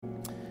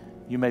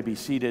You may be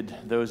seated,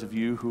 those of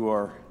you who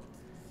are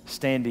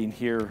standing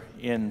here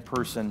in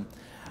person.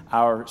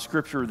 Our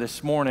scripture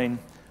this morning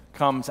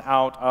comes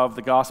out of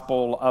the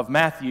Gospel of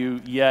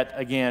Matthew. Yet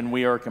again,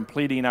 we are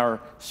completing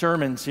our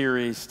sermon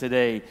series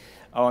today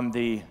on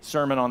the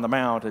Sermon on the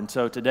Mount. And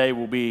so today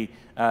will be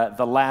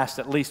the last,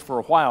 at least for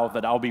a while,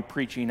 that I'll be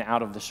preaching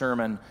out of the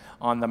Sermon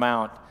on the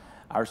Mount.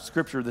 Our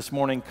scripture this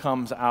morning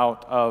comes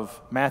out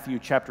of Matthew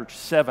chapter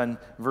 7,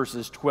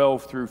 verses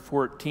 12 through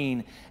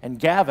 14. And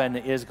Gavin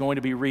is going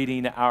to be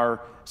reading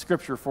our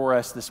scripture for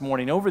us this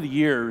morning. Over the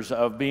years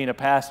of being a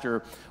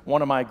pastor,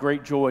 one of my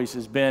great joys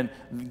has been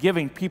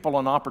giving people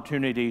an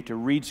opportunity to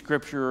read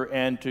scripture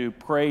and to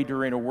pray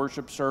during a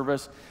worship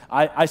service.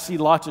 I see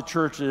lots of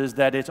churches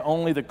that it's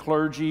only the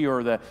clergy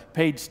or the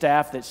paid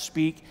staff that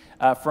speak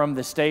from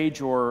the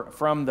stage or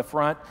from the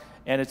front.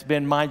 And it's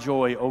been my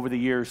joy over the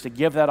years to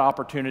give that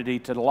opportunity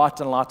to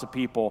lots and lots of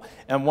people.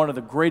 And one of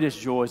the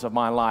greatest joys of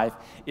my life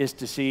is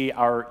to see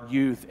our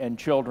youth and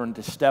children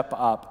to step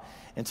up.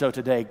 And so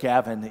today,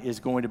 Gavin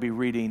is going to be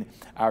reading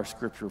our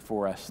scripture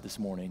for us this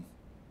morning.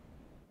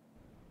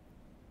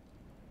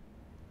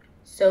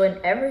 So in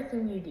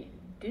everything you do,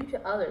 do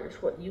to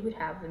others what you would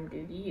have them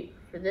do to you.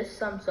 For this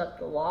sums up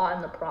the law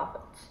and the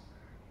prophets.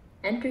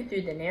 Enter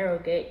through the narrow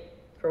gate.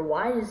 For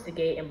wide is the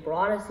gate and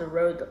broad is the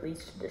road that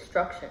leads to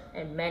destruction,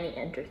 and many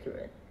enter through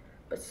it.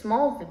 But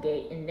small is the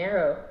gate and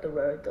narrow the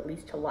road that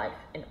leads to life,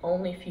 and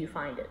only few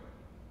find it.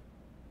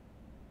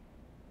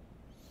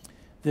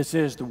 This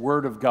is the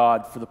word of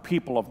God for the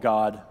people of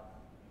God.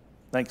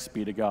 Thanks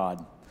be to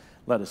God.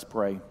 Let us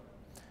pray.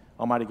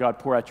 Almighty God,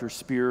 pour out your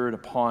Spirit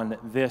upon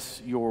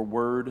this, your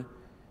word,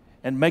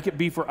 and make it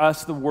be for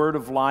us the word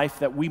of life,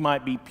 that we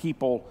might be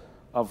people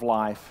of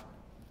life.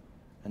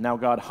 And now,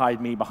 God,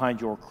 hide me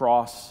behind your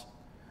cross,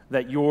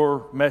 that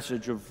your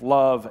message of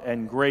love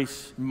and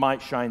grace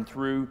might shine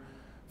through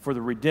for the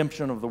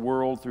redemption of the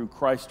world through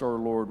Christ our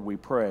Lord, we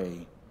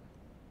pray.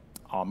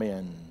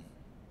 Amen.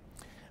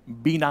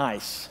 Be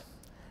nice.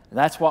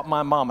 That's what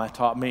my mama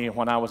taught me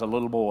when I was a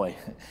little boy.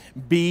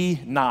 Be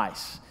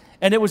nice.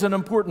 And it was an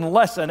important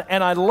lesson,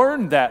 and I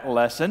learned that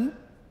lesson,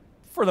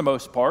 for the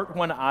most part,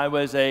 when I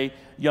was a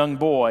young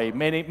boy.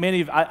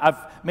 Many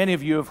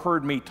of you have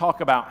heard me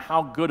talk about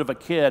how good of a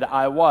kid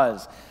I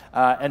was.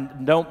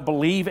 And don't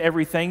believe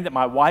everything that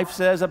my wife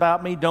says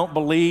about me. Don't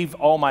believe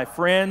all my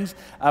friends.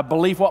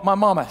 Believe what my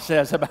mama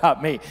says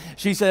about me.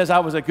 She says I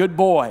was a good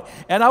boy.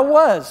 And I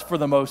was, for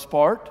the most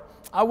part.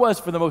 I was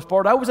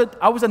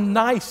a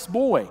nice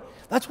boy.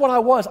 That's what I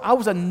was. I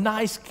was a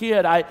nice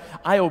kid. I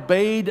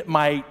obeyed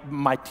my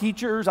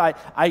teachers.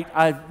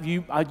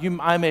 You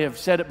may have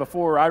said it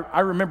before. I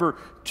remember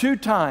 2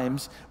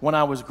 times when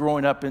I was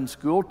growing up in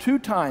school, 2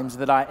 times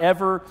that I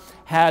ever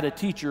had a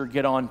teacher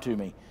get on to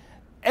me.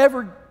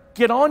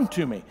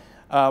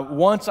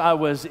 Once I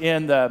was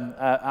in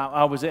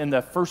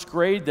the first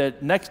grade. The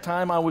next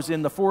time I was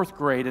in the 4th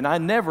grade, and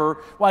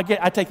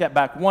I take that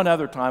back. One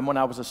other time when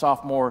I was a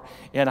sophomore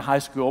in high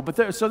school. But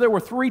there were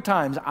 3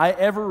 times I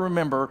ever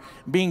remember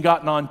being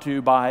gotten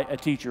onto by a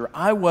teacher.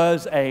 I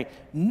was a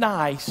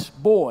nice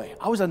boy.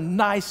 I was a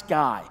nice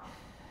guy,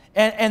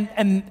 and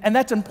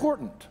that's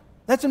important.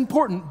 That's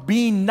important.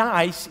 Being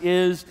nice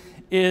is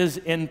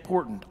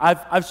important.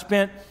 I've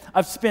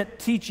spent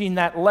teaching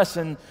that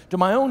lesson to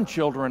my own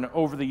children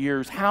over the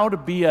years, how to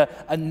be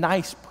a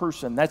nice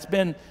person. That's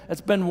been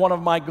one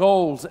of my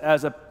goals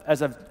as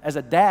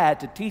a dad,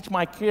 to teach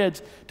my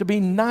kids to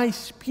be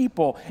nice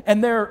people.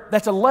 And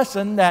that's a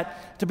lesson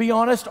that, to be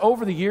honest,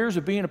 over the years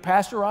of being a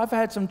pastor, I've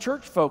had some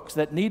church folks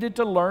that needed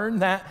to learn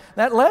that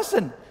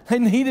lesson. They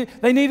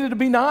needed to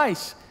be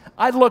nice.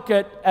 I look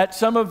at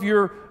some of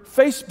your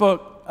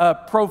Facebook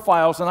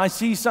profiles, and I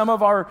see some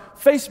of our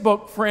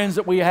Facebook friends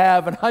that we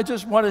have, and I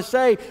just want to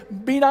say,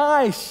 be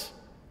nice.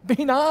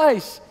 Be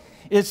nice.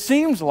 It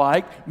seems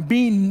like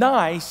being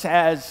nice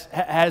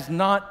it's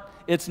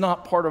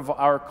not part of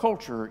our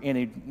culture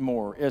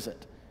anymore, is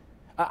it?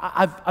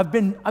 I've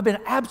been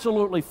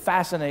absolutely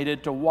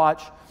fascinated to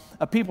watch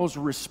people's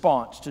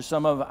response to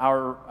some of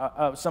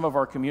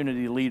our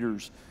community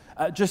leaders.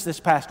 Just this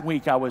past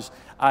week,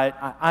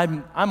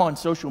 I'm on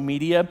social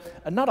media,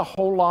 not a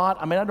whole lot.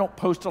 I mean, I don't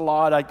post a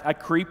lot. I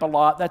creep a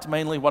lot. That's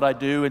mainly what I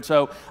do. And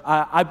so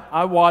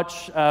I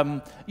watch,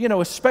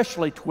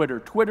 especially Twitter.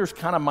 Twitter's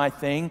kind of my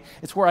thing.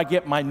 It's where I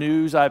get my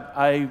news.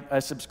 I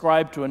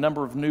subscribe to a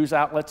number of news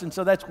outlets, and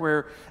so that's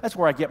where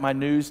I get my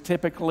news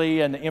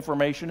typically, and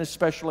information,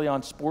 especially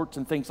on sports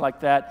and things like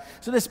that.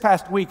 So this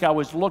past week, I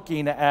was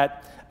looking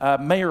at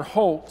Mayor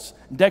Holt's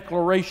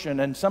declaration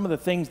and some of the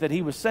things that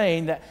he was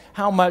saying, that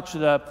how much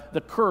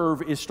the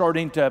curve is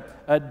starting to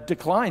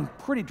decline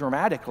pretty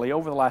dramatically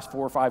over the last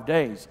 4 or 5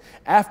 days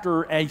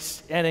after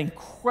an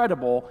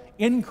incredible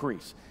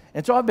increase.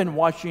 And so I've been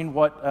watching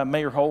what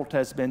Mayor Holt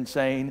has been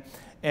saying.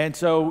 And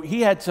so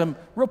he had some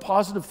real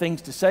positive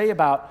things to say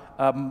about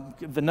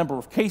the number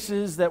of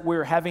cases that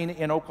we're having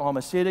in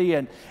Oklahoma City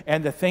and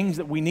the things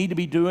that we need to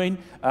be doing.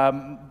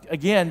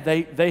 Again,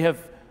 they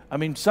have I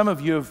mean, some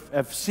of you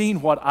have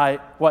seen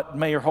what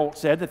Mayor Holt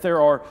said, that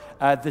there are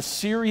the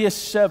Serious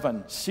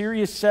Seven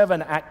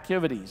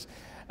activities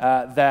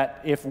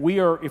that if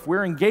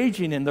we're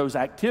engaging in those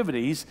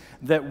activities,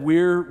 that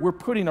we're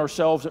putting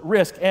ourselves at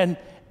risk.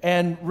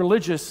 And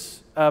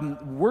religious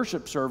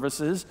worship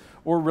services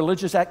or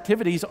religious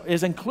activities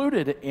is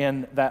included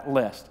in that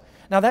list.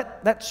 Now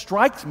that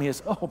strikes me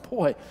as, oh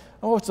boy,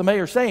 what's the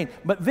mayor saying?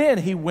 But then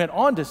he went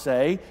on to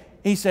say,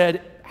 he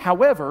said,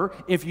 however,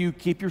 if you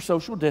keep your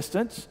social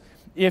distance,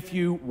 if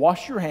you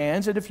wash your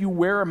hands, and if you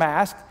wear a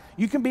mask,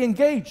 you can be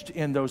engaged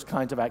in those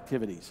kinds of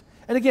activities.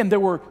 And again, there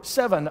were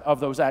 7 of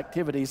those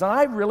activities, and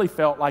I really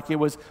felt like it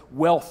was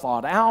well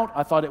thought out.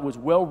 I thought it was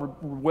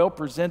well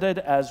presented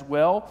as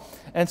well.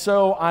 And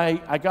so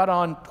I got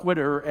on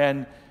Twitter,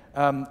 and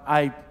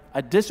I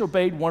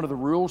disobeyed one of the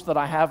rules that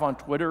I have on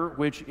Twitter,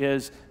 which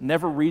is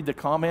never read the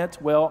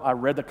comments. Well, I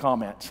read the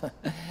comments.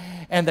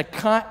 And the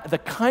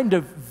kind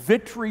of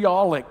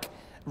vitriolic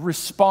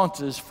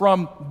responses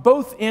from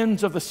both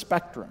ends of the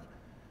spectrum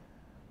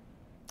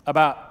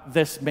about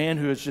this man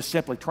who is just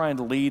simply trying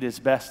to lead as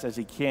best as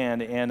he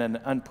can in an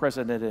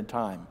unprecedented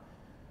time.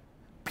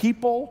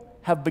 People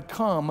have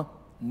become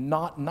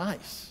not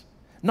nice.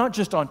 Not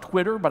just on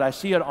Twitter, but I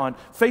see it on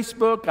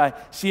Facebook. I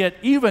see it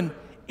even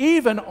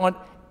on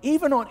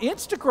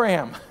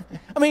Instagram.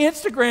 I mean,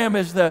 Instagram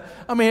is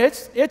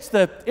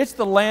it's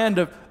the land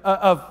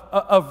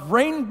of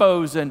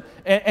rainbows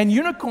and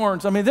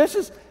unicorns. I mean,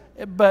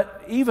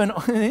 but even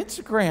on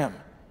Instagram,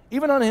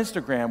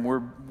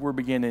 we're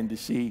beginning to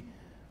see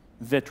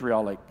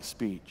vitriolic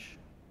speech.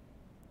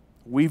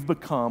 We've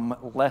become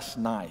less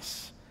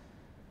nice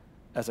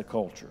as a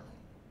culture.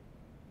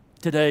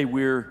 Today,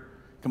 we're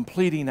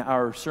completing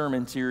our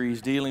sermon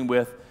series dealing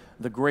with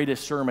the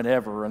greatest sermon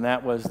ever, and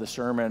that was the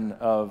sermon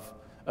of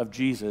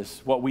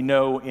Jesus, what we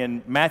know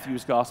in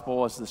Matthew's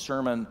gospel as the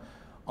Sermon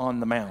on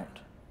the Mount.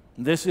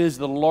 This is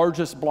the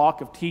largest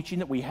block of teaching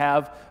that we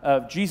have,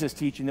 of Jesus'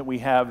 teaching that we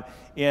have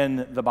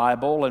in the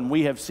Bible, and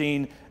we have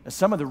seen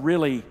some of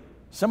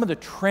the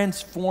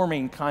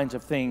transforming kinds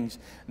of things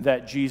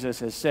that Jesus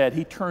has said.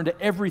 He turned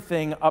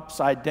everything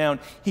upside down.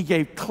 He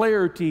gave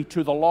clarity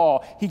to the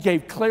law. He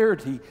gave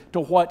clarity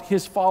to what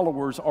his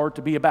followers are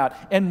to be about.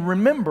 And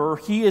remember,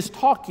 he is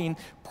talking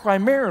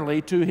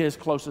primarily to his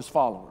closest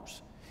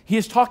followers. He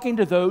is talking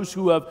to those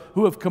who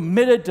have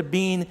committed to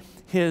being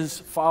his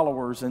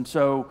followers. And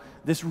so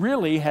this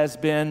really has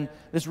been,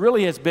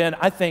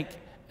 I think,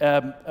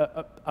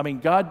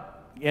 God,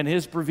 in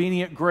his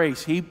prevenient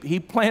grace, he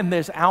planned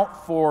this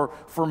out for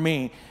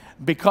me,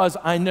 because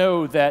I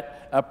know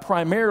that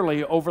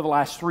primarily over the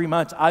last 3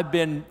 months, I've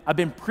been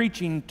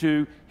preaching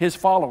to his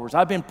followers.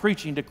 I've been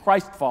preaching to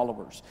Christ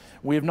followers.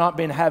 We have not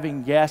been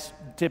having guests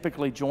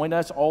typically join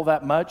us all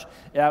that much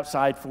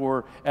outside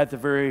at the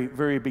very,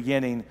 very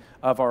beginning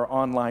of our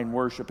online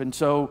worship. And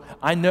so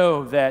I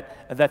know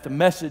that the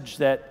message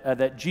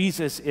that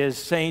Jesus is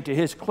saying to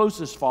his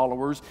closest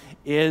followers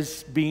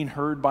is being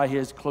heard by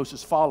his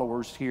closest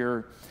followers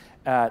here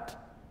at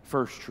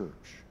First Church.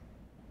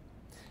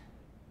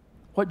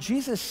 What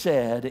Jesus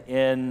said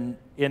in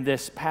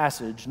this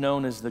passage,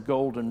 known as the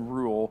Golden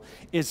Rule,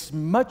 is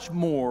much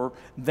more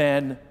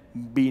than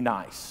be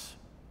nice.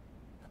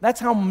 That's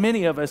how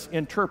many of us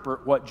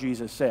interpret what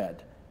Jesus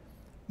said.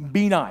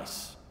 Be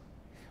nice.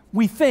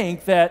 We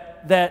think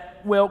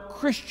that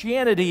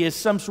Christianity is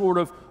some sort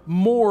of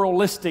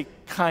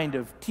moralistic kind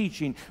of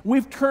teaching.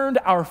 We've turned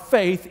our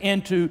faith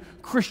into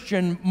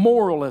Christian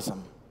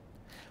moralism.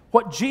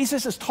 What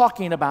Jesus is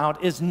talking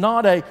about is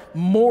not a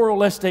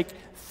moralistic,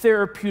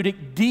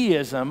 therapeutic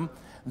deism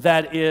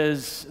that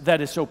is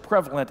so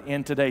prevalent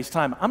in today's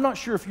time. I'm not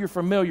sure if you're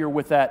familiar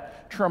with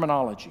that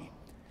terminology.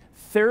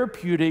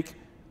 Therapeutic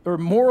or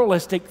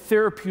moralistic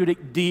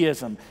therapeutic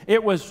deism.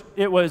 It was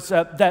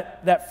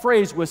that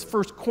phrase was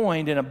first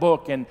coined in a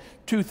book in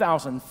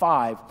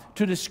 2005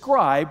 to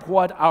describe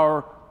what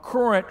our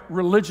current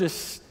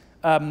religious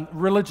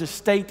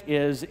state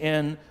is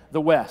in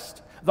the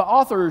West. The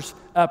authors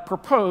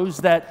propose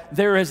that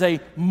there is a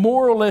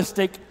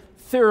moralistic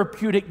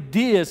therapeutic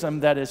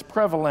deism that is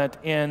prevalent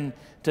in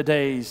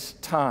today's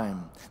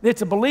time.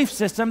 It's a belief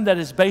system that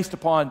is based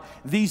upon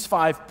these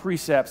 5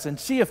 precepts, and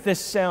see if this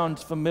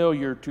sounds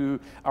familiar to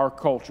our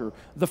culture.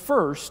 The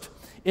first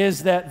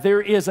is that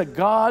there is a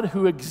God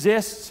who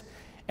exists,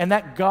 and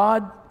that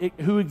God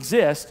who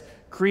exists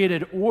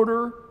created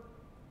order,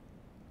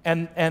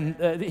 and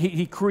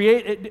he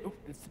created,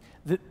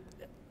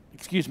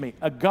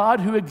 a God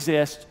who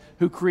exists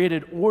who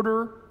created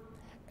order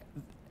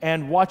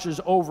and watches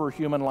over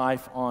human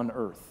life on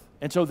earth.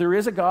 And so there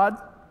is a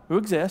God who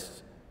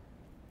exists,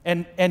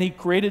 and he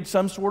created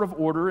some sort of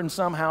order, and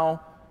somehow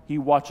he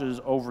watches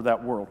over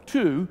that world.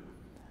 2,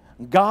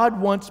 God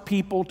wants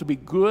people to be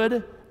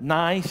good,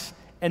 nice,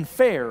 and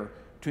fair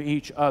to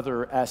each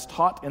other as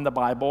taught in the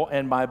Bible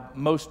and by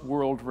most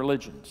world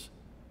religions.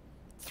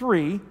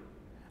 3,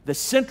 the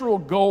central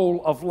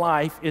goal of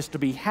life is to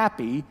be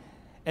happy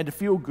and to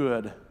feel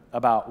good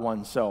about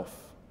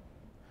oneself.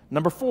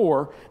 Number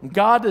 4,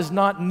 God does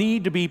not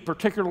need to be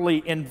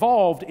particularly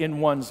involved in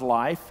one's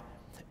life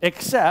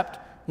except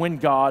when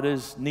God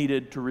is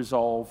needed to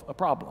resolve a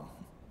problem.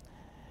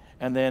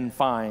 And then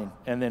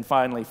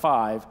finally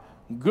 5,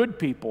 good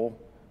people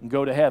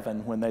go to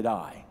heaven when they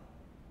die.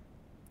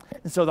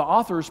 And so the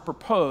authors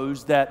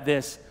propose that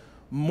this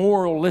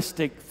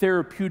moralistic,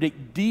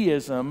 therapeutic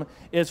deism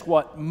is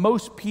what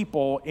most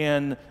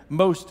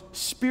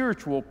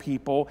spiritual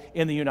people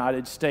in the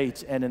United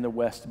States and in the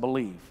West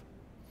believe.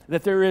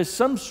 That there is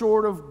some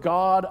sort of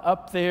God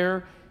up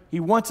there. He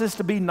wants us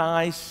to be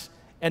nice,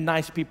 and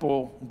nice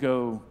people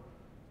go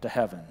to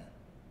heaven.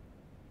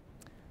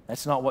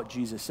 That's not what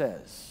Jesus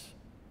says.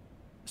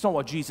 It's not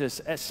what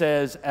Jesus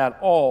says at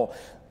all.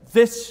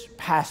 This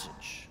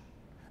passage.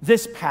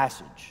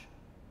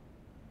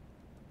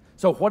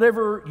 So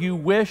whatever you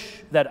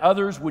wish that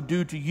others would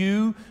do to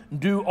you,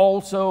 do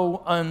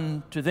also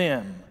unto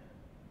them.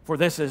 For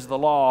this is the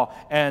law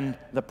and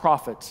the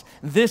prophets.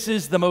 This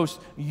is the most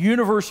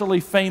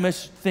universally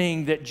famous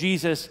thing that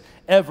Jesus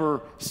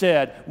ever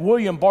said.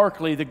 William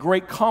Barclay, the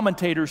great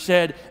commentator,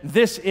 said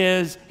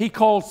he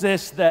calls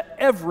this the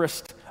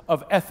Everest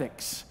of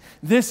ethics.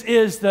 This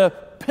is the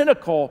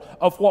pinnacle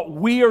of what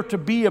we are to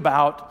be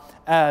about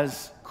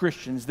as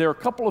Christians. There are a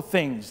couple of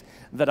things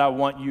that I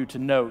want you to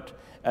note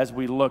as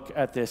we look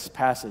at this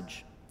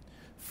passage.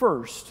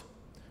 First,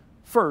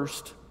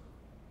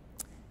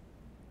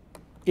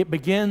 it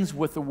begins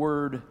with the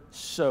word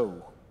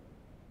so.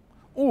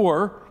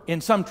 Or,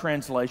 in some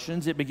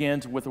translations, it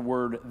begins with the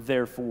word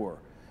therefore.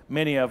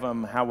 Many of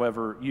them,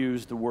 however,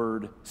 use the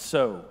word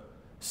so.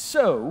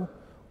 So,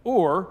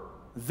 or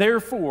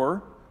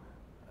therefore,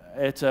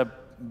 it's a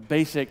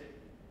basic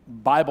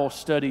Bible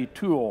study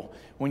tool.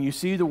 When you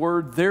see the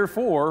word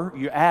therefore,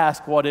 you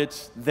ask what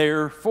it's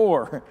there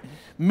for.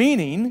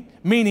 Meaning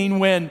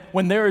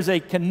when there is a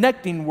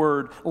connecting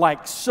word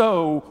like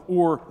so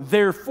or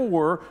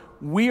therefore,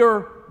 we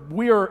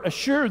are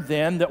assured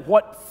then that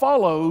what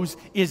follows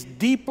is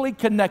deeply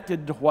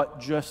connected to what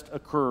just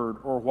occurred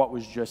or what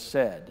was just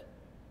said.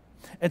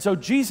 And so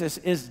Jesus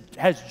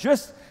has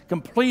just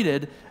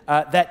completed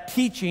that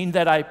teaching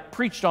that I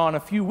preached on a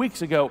few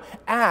weeks ago.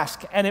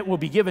 Ask, and it will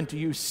be given to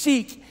you.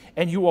 Seek,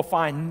 and you will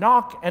find.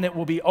 Knock, and it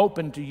will be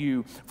opened to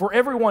you. For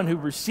everyone who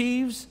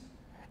receives,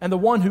 and the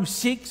one who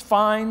seeks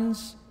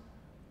finds,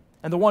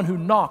 and the one who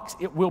knocks,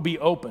 it will be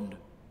opened.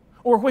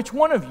 Or which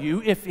one of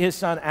you, if his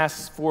son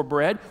asks for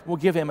bread, will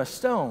give him a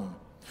stone?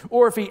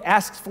 Or if he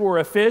asks for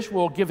a fish,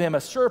 will give him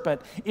a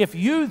serpent? If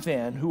you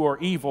then, who are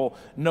evil,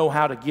 know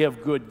how to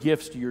give good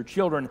gifts to your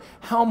children,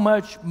 how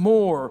much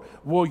more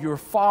will your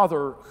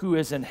Father who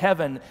is in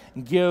heaven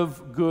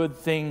give good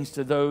things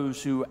to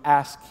those who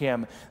ask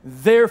him?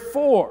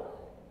 Therefore,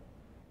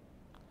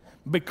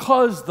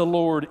 because the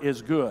Lord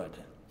is good,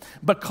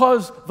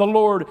 because the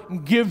Lord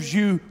gives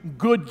you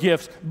good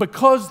gifts,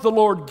 because the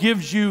Lord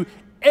gives you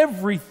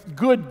every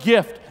good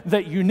gift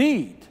that you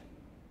need.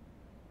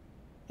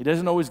 He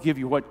doesn't always give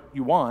you what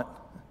you want.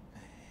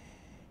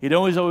 He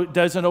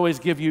doesn't always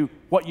give you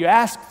what you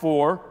ask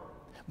for,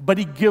 but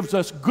He gives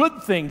us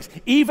good things.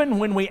 Even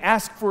when we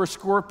ask for a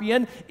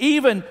scorpion,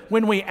 even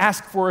when we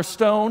ask for a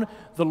stone,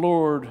 the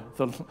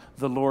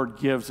Lord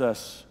gives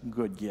us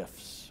good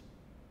gifts.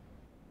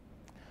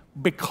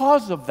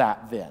 Because of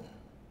that then,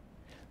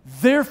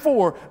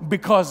 therefore,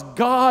 because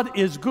God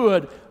is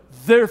good,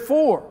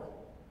 therefore,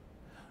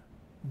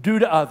 do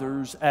to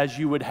others as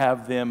you would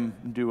have them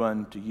do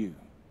unto you.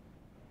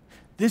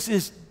 This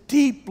is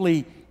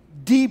deeply,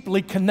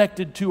 deeply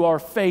connected to our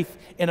faith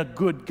in a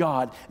good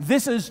God.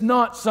 This is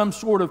not some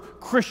sort of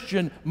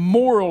Christian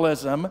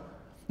moralism.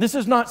 This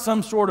is not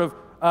some sort of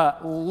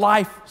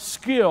life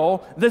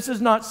skill. This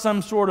is not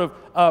some sort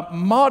of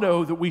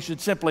motto that we should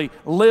simply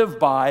live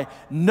by.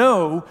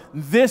 No,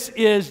 this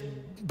is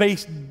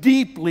based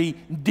deeply,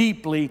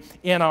 deeply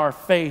in our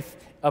faith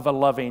of a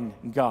loving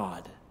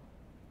God.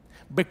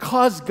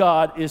 Because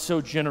God is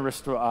so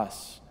generous to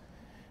us,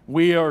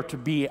 we are to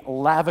be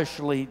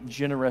lavishly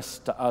generous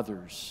to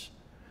others.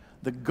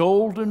 The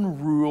golden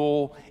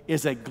rule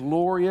is a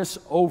glorious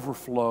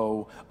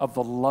overflow of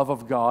the love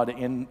of God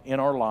in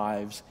our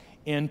lives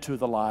into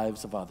the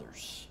lives of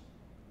others.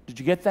 Did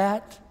you get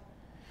that?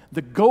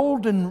 The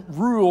golden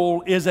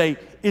rule is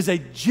a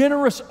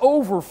generous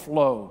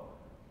overflow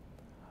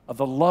of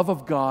the love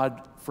of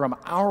God from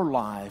our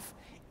life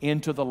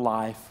into the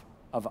life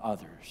of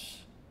others.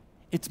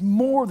 It's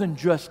more than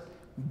just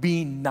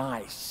being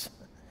nice.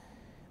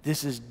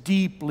 This is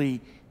deeply,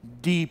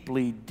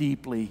 deeply,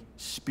 deeply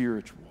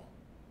spiritual.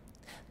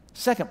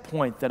 Second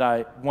point that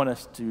I want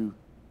us to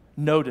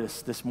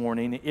notice this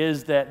morning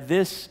is that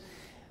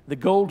the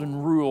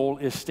golden rule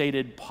is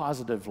stated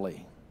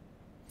positively.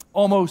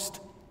 Almost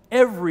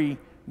every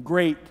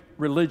great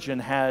religion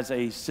has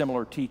a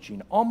similar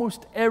teaching.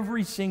 Almost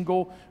every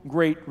single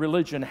great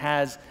religion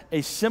has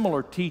a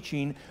similar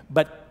teaching,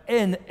 but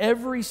in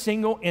every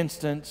single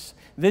instance,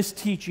 this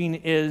teaching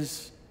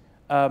is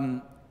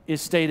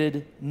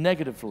stated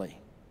negatively.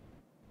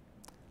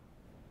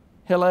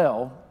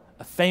 Hillel,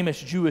 a famous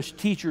Jewish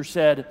teacher,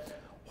 said,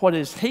 What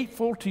is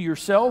hateful to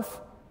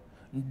yourself,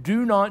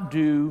 do not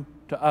do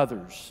to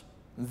others.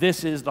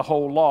 This is the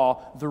whole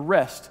law. The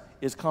rest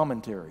is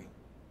commentary.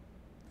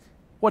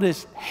 What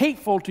is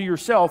hateful to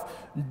yourself,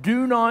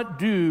 do not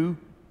do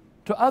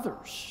to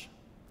others.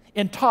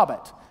 In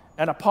Tobit,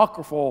 an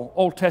apocryphal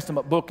Old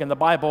Testament book in the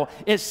Bible,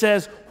 it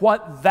says,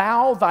 what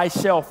thou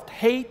thyself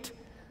hate,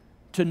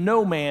 to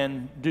no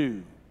man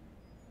do.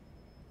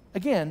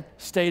 Again,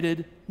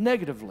 stated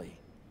negatively.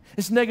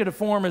 This negative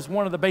form is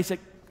one of the basic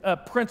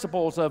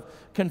principles of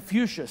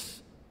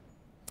Confucius.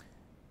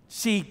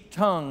 Si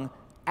Tung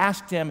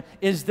asked him,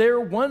 is there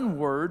one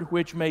word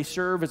which may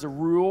serve as a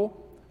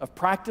rule of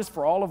practice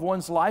for all of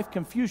one's life?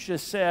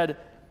 Confucius said,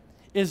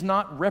 is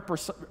not I'm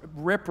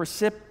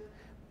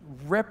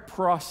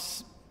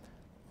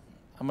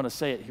going to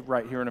say it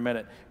right here in a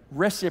minute.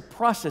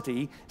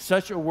 Reciprocity,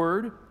 such a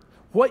word.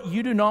 What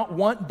you do not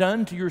want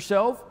done to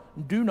yourself,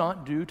 do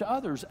not do to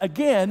others.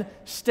 Again,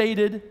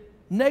 stated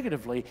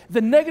negatively.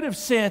 The negative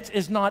sense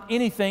is not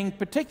anything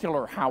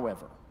particular,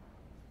 however.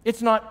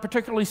 It's not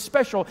particularly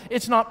special.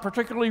 It's not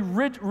particularly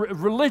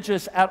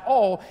religious at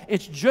all.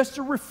 It's just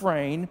a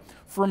refrain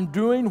from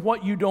doing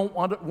what you don't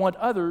want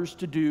others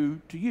to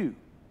do to you.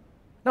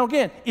 Now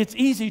again, it's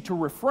easy to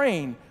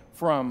refrain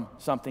from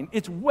something.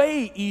 It's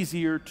way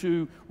easier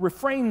to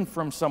refrain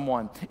from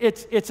someone.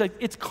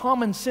 It's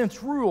common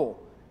sense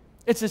rule.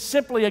 It's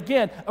simply,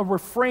 again, a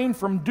refrain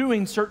from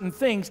doing certain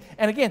things.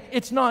 And again,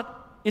 it's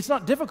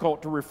not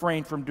difficult to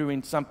refrain from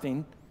doing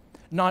something.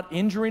 Not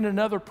injuring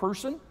another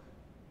person,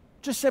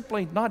 just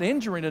simply not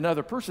injuring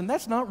another person,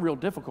 that's not real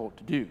difficult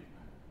to do.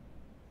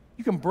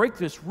 You can break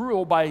this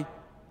rule by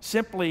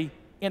simply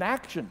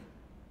inaction.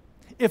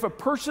 If a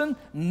person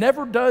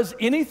never does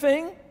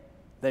anything,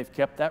 they've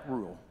kept that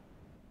rule.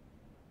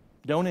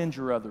 Don't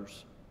injure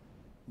others.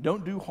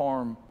 Don't do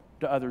harm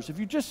to others. If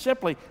you just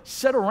simply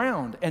sit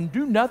around and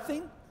do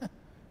nothing,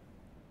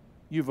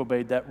 you've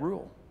obeyed that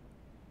rule.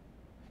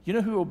 You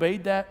know who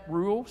obeyed that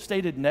rule,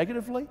 stated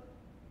negatively?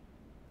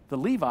 The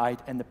Levite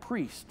and the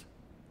priest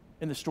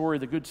in the story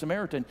of the Good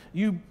Samaritan.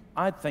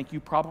 I think you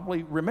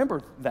probably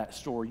remember that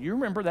story. You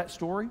remember that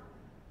story?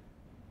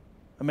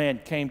 A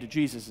man came to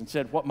Jesus and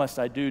said, what must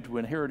I do to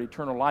inherit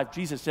eternal life?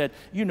 Jesus said,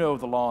 you know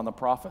the law and the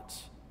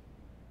prophets.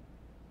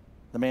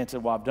 The man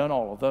said, well, I've done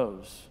all of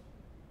those.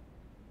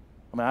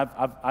 I mean,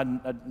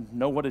 I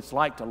know what it's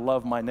like to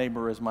love my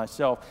neighbor as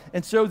myself.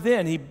 And so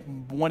then he,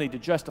 wanting to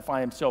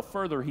justify himself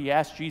further, he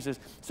asked Jesus,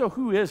 so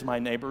who is my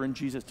neighbor? And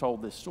Jesus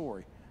told this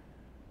story.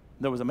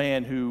 There was a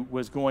man who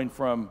was going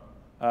from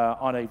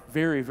on a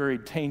very, very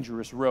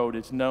dangerous road.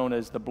 It's known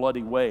as the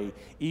Bloody Way,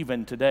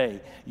 even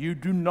today. You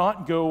do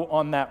not go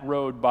on that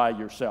road by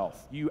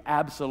yourself. You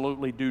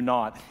absolutely do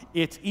not.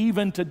 It's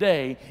even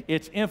today,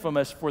 it's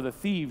infamous for the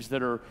thieves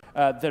that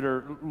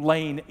are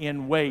laying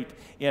in wait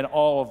in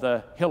all of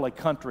the hilly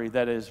country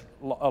that is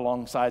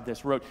alongside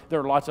this road. There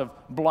are lots of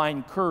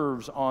blind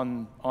curves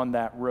on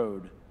that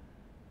road.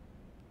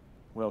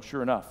 Well,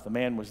 sure enough, the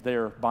man was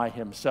there by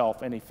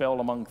himself, and he fell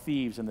among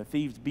thieves, and the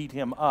thieves beat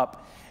him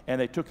up, and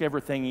they took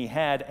everything he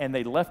had, and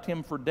they left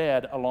him for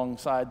dead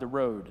alongside the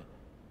road.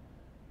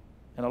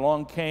 And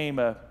along came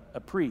a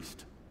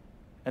priest,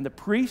 and the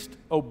priest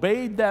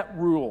obeyed that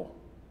rule.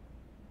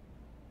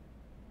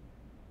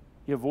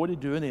 He avoided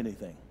doing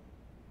anything.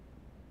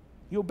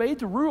 He obeyed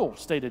the rule,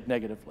 stated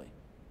negatively.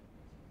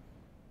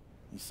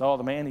 He saw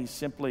the man, he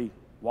simply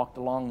walked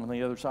along on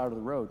the other side of the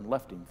road and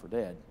left him for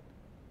dead.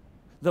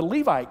 The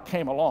Levite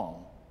came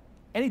along,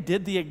 and he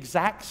did the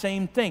exact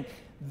same thing.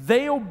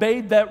 They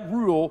obeyed that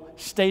rule,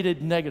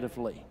 stated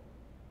negatively.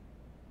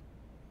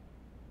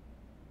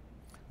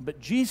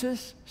 But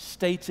Jesus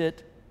states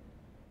it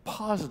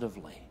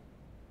positively.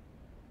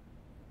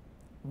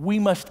 We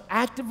must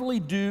actively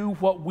do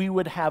what we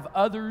would have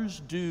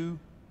others do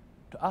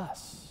to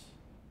us.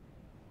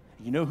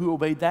 You know who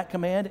obeyed that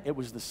command? It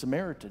was the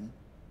Samaritan,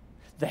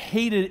 the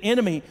hated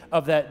enemy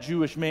of that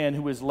Jewish man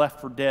who was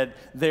left for dead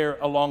there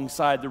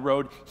alongside the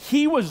road.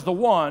 He was the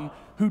one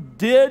who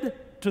did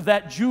to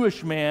that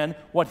Jewish man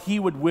what he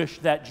would wish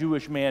that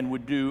Jewish man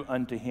would do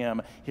unto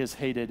him, his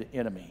hated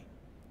enemy.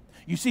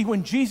 You see,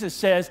 when Jesus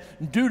says,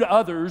 do to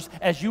others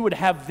as you would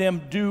have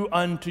them do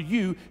unto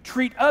you,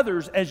 treat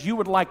others as you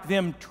would like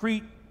them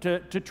to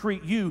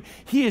treat you,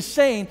 he is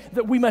saying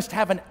that we must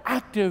have an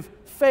active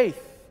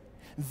faith.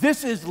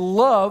 This is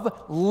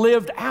love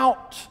lived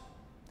out.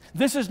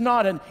 This is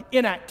not an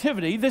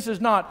inactivity. This is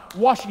not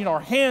washing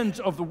our hands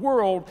of the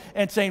world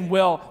and saying,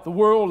 well, the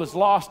world is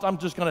lost. I'm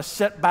just going to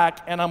sit back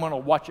and I'm going to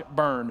watch it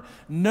burn.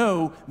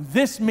 No,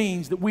 this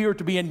means that we are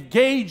to be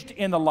engaged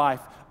in the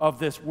life of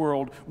this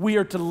world. We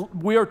are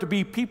to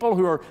be people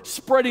who are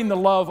spreading the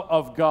love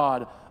of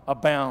God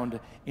abound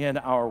in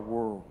our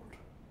world.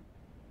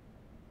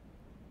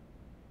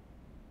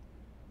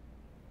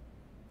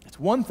 It's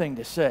one thing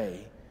to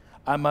say,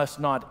 I must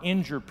not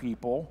injure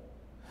people.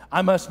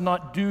 I must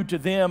not do to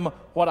them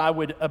what I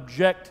would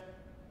object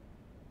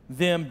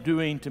them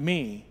doing to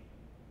me.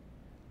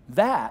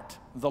 That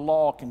the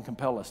law can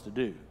compel us to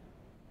do.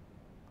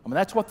 I mean,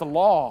 that's what the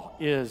law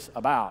is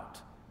about.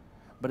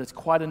 But it's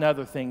quite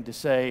another thing to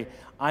say,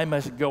 I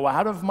must go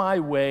out of my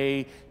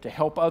way to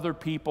help other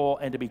people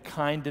and to be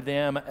kind to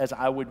them as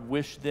I would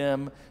wish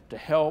them to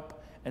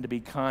help and to be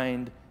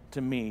kind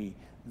to me.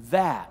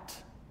 That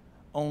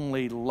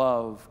only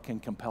love can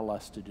compel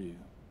us to do.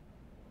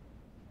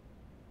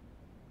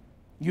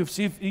 You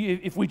see,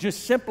 if we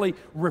just simply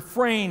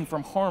refrain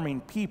from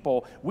harming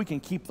people, we can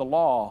keep the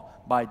law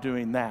by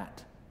doing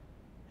that.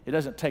 It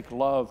doesn't take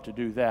love to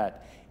do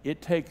that.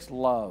 It takes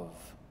love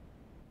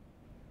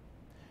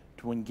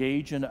to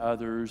engage in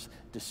others,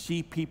 to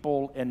see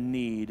people in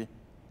need,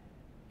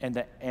 and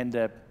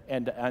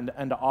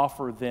to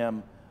offer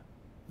them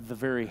the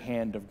very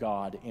hand of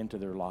God into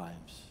their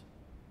lives.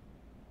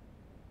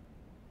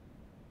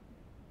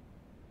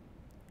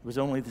 It was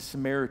only the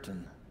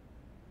Samaritan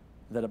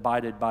that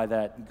abided by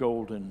that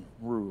golden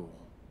rule.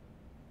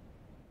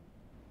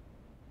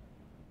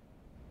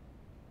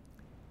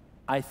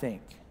 I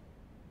think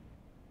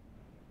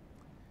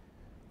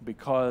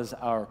because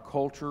our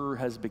culture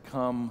has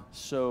become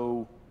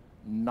so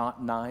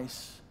not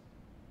nice,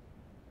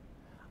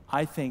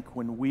 I think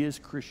when we as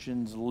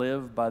Christians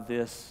live by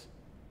this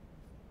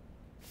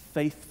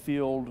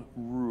faith-filled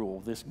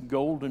rule, this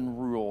golden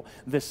rule,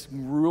 this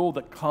rule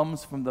that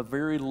comes from the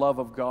very love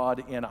of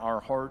God in our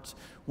hearts,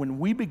 when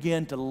we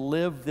begin to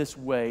live this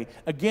way,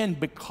 again,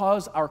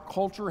 because our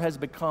culture has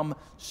become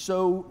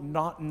so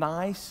not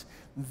nice,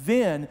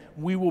 then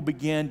we will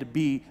begin to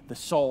be the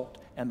salt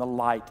and the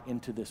light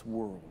into this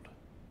world.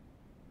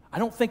 I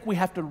don't think we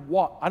have to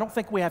walk. I don't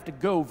think we have to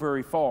go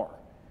very far.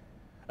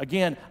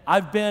 Again,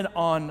 I've been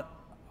on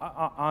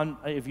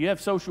if you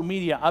have social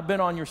media, I've been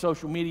on your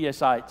social media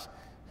sites.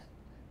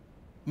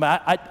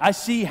 I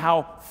see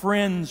how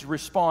friends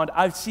respond.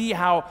 I see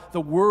how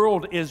the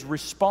world is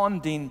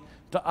responding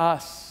to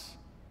us.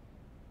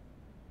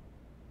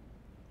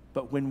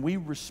 But when we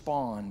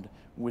respond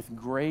with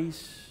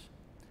grace,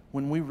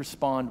 when we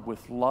respond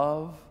with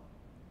love,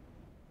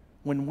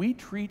 when we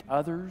treat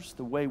others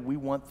the way we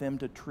want them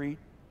to treat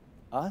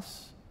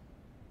us,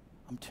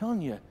 I'm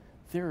telling you,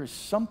 there's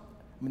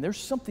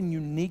something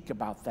unique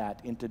about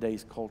that in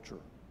today's culture.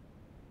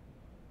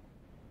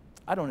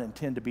 I don't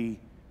intend to be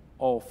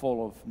all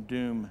full of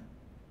doom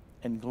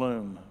and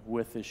gloom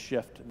with this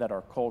shift that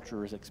our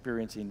culture is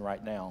experiencing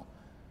right now.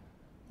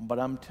 But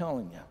I'm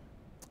telling you,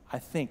 I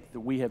think that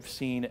we have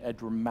seen a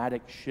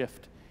dramatic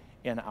shift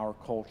in our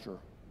culture.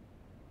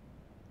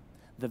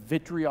 The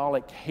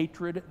vitriolic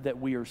hatred that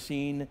we are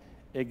seeing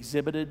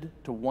exhibited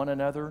to one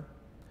another,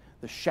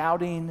 the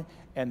shouting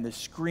and the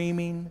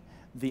screaming,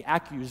 the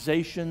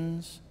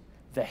accusations,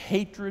 the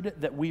hatred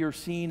that we are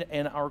seeing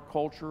in our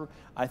culture,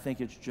 I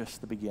think it's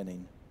just the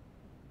beginning.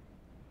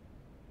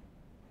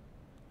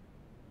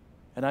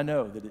 And I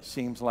know that it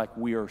seems like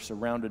we are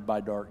surrounded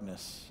by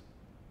darkness.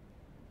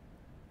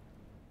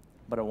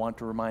 But I want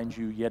to remind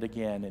you yet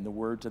again, in the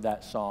words of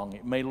that song,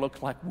 it may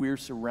look like we're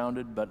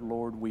surrounded, but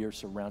Lord, we are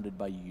surrounded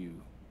by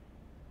you.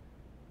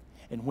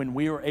 And when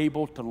we are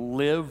able to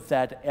live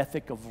that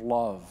ethic of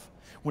love,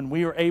 when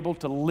we are able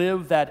to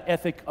live that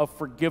ethic of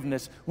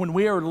forgiveness, when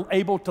we are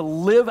able to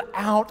live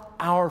out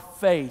our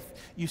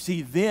faith, you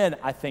see, then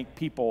I think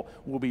people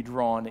will be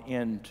drawn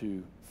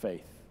into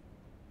faith.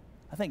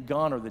 I think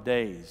gone are the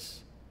days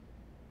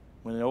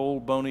when an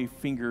old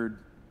bony-fingered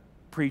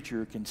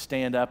preacher can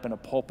stand up in a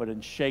pulpit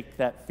and shake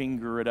that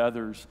finger at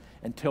others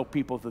and tell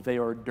people that they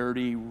are a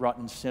dirty,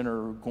 rotten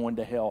sinner going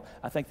to hell.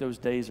 I think those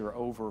days are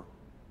over.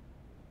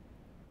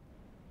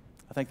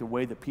 I think the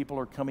way that people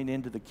are coming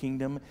into the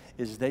kingdom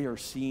is they are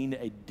seeing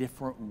a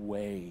different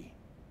way,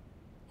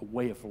 a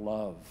way of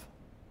love.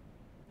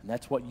 And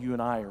that's what you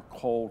and I are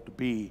called to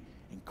be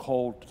and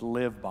called to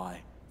live by,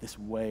 this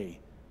way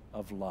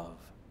of love.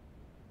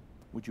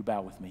 Would you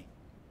bow with me?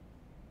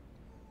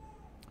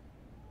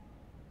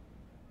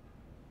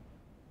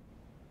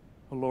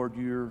 Oh Lord,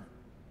 your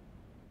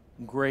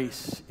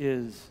grace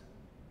is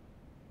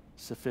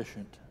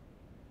sufficient.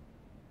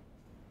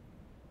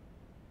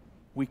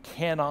 We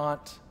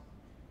cannot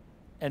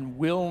and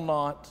will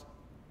not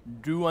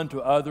do unto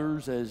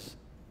others as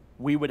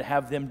we would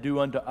have them do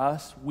unto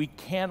us. We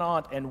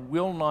cannot and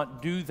will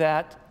not do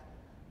that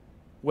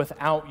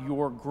without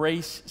your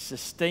grace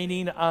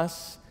sustaining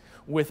us,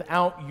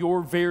 without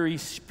your very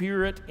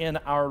Spirit in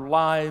our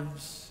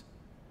lives,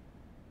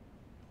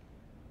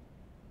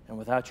 and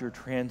without your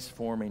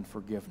transforming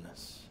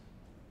forgiveness.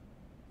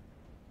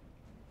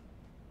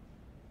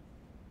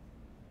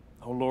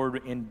 Oh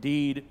Lord,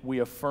 indeed we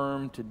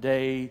affirm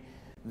today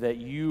that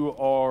you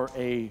are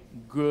a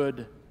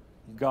good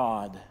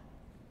God,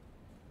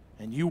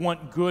 and you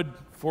want good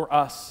for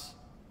us.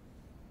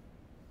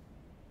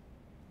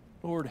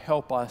 Lord,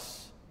 help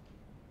us.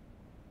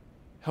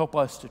 Help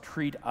us to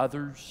treat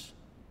others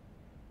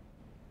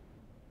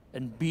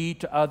and be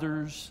to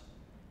others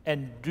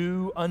and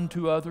do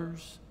unto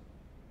others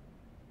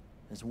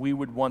as we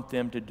would want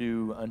them to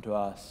do unto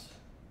us.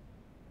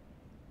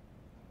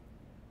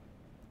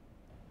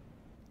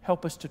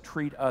 Help us to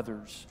treat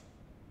others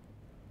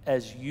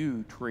as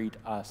you treat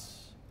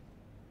us,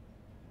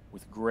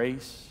 with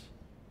grace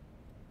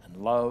and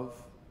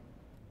love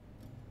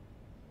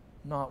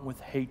not with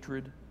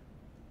hatred,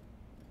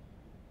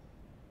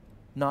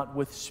 not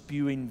with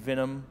spewing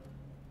venom,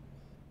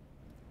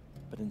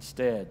 but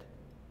instead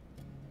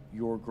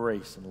your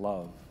grace and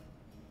love.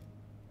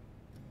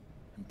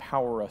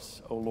 Empower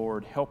us, O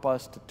Lord. Help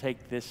us to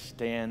take this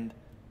stand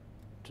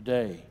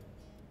today.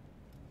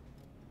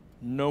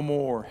 No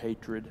more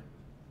hatred.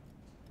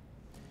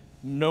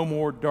 No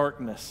more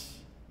darkness.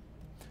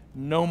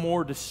 No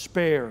more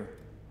despair.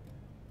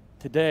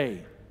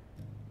 Today,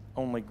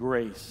 only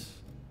grace,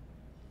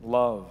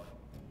 love,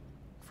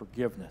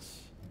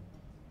 forgiveness.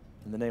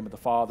 In the name of the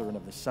Father, and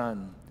of the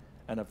Son,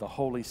 and of the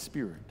Holy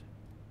Spirit.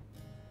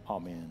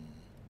 Amen.